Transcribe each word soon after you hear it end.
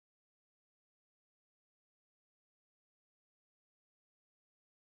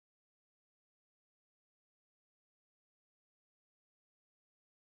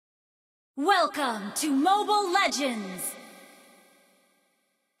Welcome to Mobile Legends!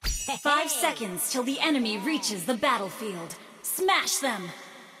 5 seconds till the enemy reaches the battlefield. Smash them!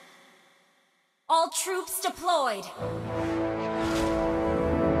 All troops deployed!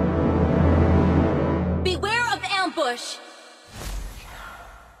 Beware of ambush!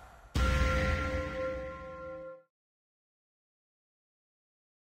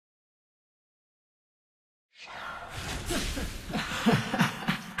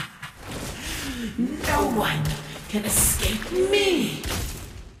 No one can escape me!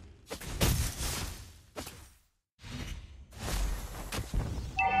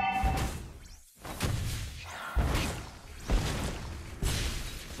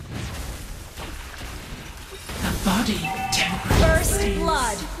 The body tempered. First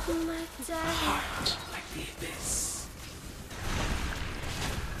blood! The heart like the abyss.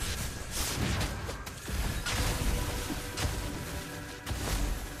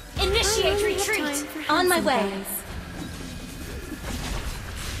 Initiate retreat! On my way!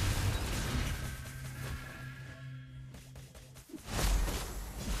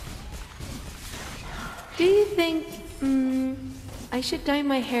 Do you think, I should dye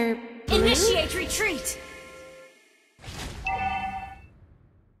my hair blue? Initiate retreat!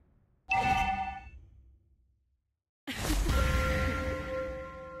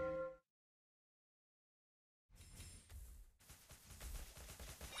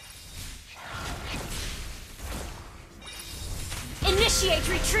 Initiate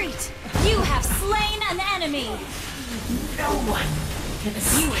retreat! You have slain an enemy! No one can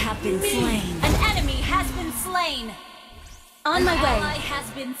escape You have been me. slain! An enemy has been slain! On my way! An ally has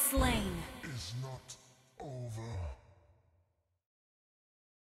been slain! Is not over.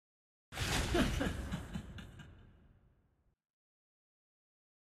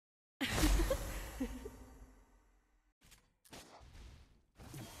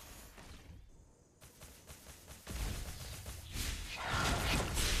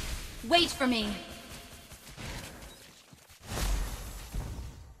 Wait for me!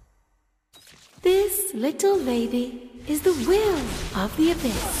 This little lady is the will of the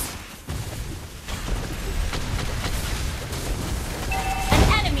abyss.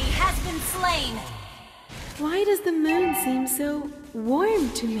 An enemy has been slain! Why does the moon seem so warm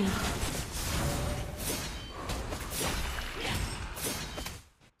to me?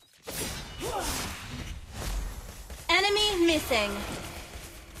 Enemy missing!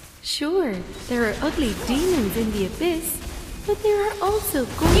 Sure, there are ugly demons in the abyss, but there are also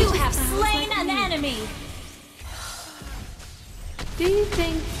gorgeous You have owls slain like an me. enemy! Do you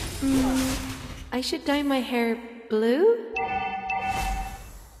think, I should dye my hair blue?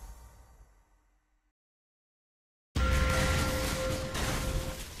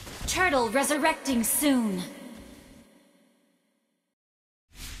 Turtle resurrecting soon!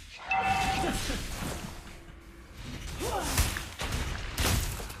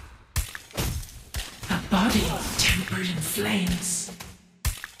 A body tempered in flames.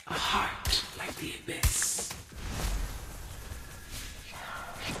 A heart like the abyss.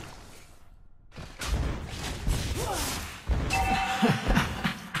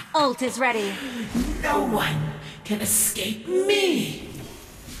 Ult is ready! No one can escape me!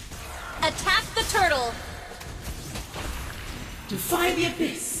 Attack the turtle! Defy the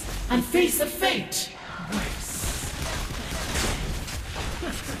abyss and face a fate worse.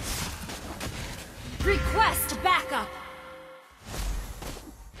 Request backup!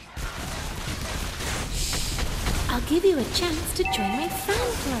 I'll give you a chance to join my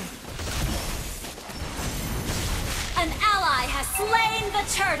fan club. An ally has slain the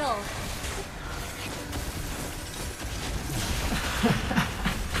turtle!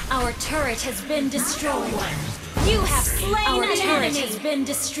 Our turret has been destroyed. You have slain Our an turret enemy. Has been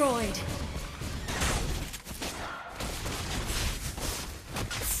destroyed.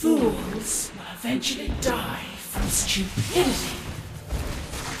 Fools will eventually die from stupidity.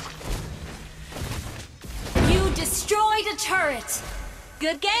 You destroyed a turret.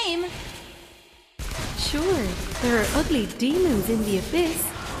 Good game. Sure, there are ugly demons in the abyss,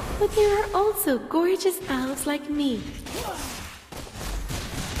 but there are also gorgeous owls like me.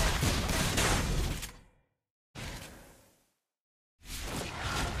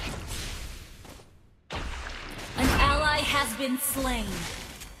 An ally has been slain.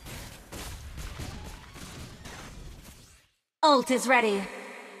 Ult is ready.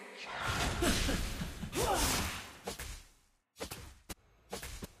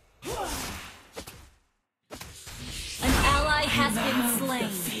 An ally has been Love slain. the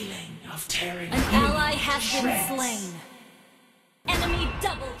feeling of tearing An ally has been shreds. slain. Enemy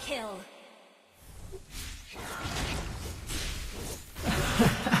double kill.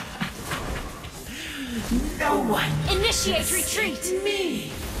 one Initiate can retreat. escape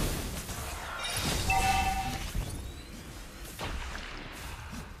me.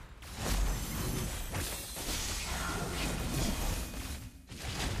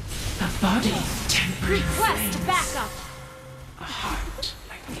 A body tempered in Request flames. backup. A heart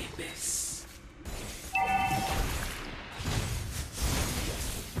like the abyss.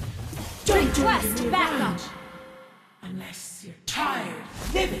 Don't Request order me backup. around unless you're tired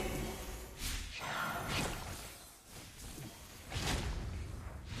of living.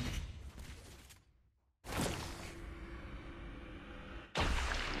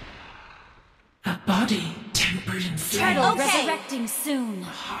 A body tempered in flames. Turtle A resurrecting soon.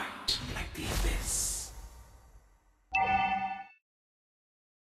 heart like the abyss.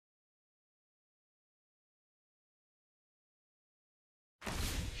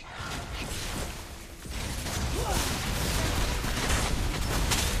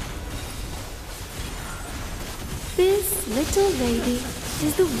 This little lady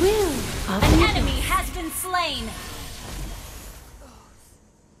is the will of An the enemy has been slain.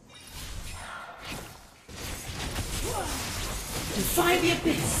 Defy the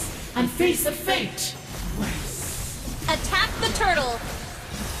abyss and face a fate worse. Attack the turtle.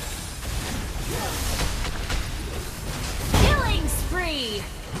 Killing spree.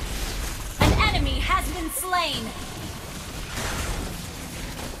 An enemy has been slain.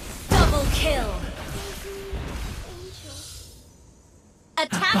 Double kill. A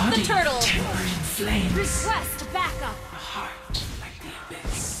Attack body the turtle. tempered in flames. Request backup. A heart like the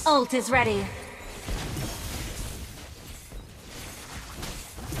abyss. Ult is ready.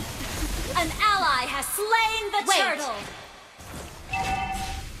 An ally has slain the turtle.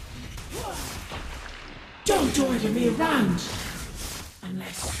 Don't order me around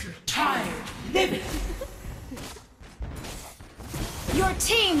unless you're tired of living. Your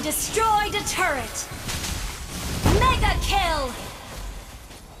team destroyed a turret. Mega kill.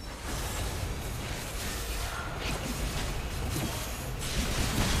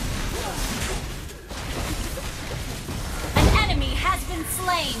 An enemy has been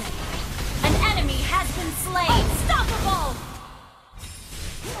slain. An enemy has been slain. Unstoppable.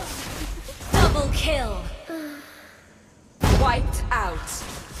 Double kill. Wiped out.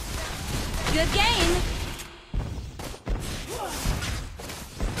 Good game.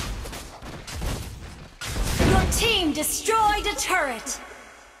 Your team destroyed a turret.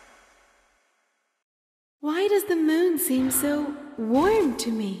 Why does the moon seem so warm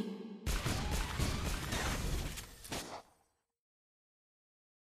to me?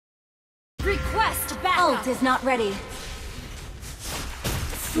 Request backup. Ult is not ready.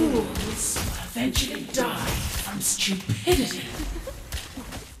 Fools will eventually die from stupidity.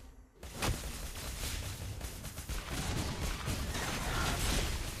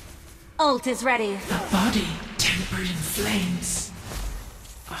 Ult is ready. A body tempered in flames.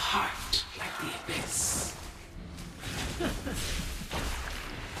 A heart like the abyss.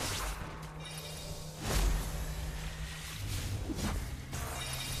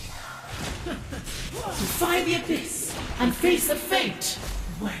 Defy the abyss and face a fate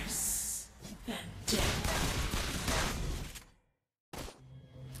worse than death.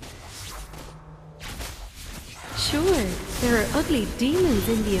 Sure, there are ugly demons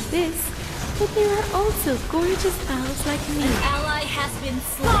in the abyss, but there are also gorgeous elves like me. Ally has been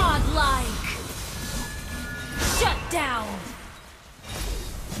slain. Godlike. Shut down.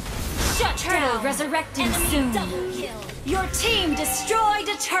 Shut Turtle down. resurrecting Enemy soon. double kill. Your team destroyed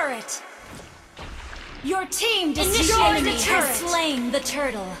a turret. Your team destroyed a turret. Has slain the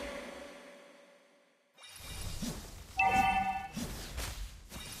turtle.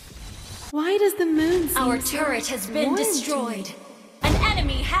 Why does the moon seem Our so turret has been warm to me? destroyed. An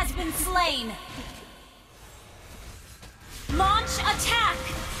enemy has been slain. Launch attack.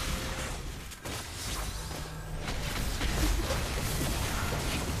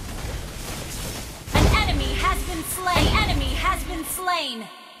 An enemy has been slain. An enemy has been slain.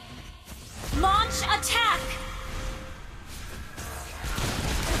 Launch attack.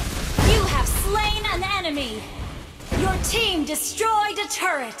 You have slain an enemy. Your team destroyed a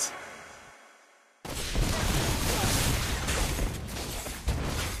turret.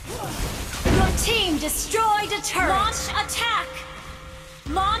 Your team destroyed a turret. Launch attack.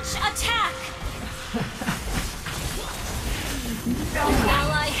 Launch attack. An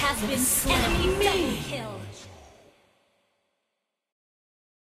ally has been slain. Enemy double kill.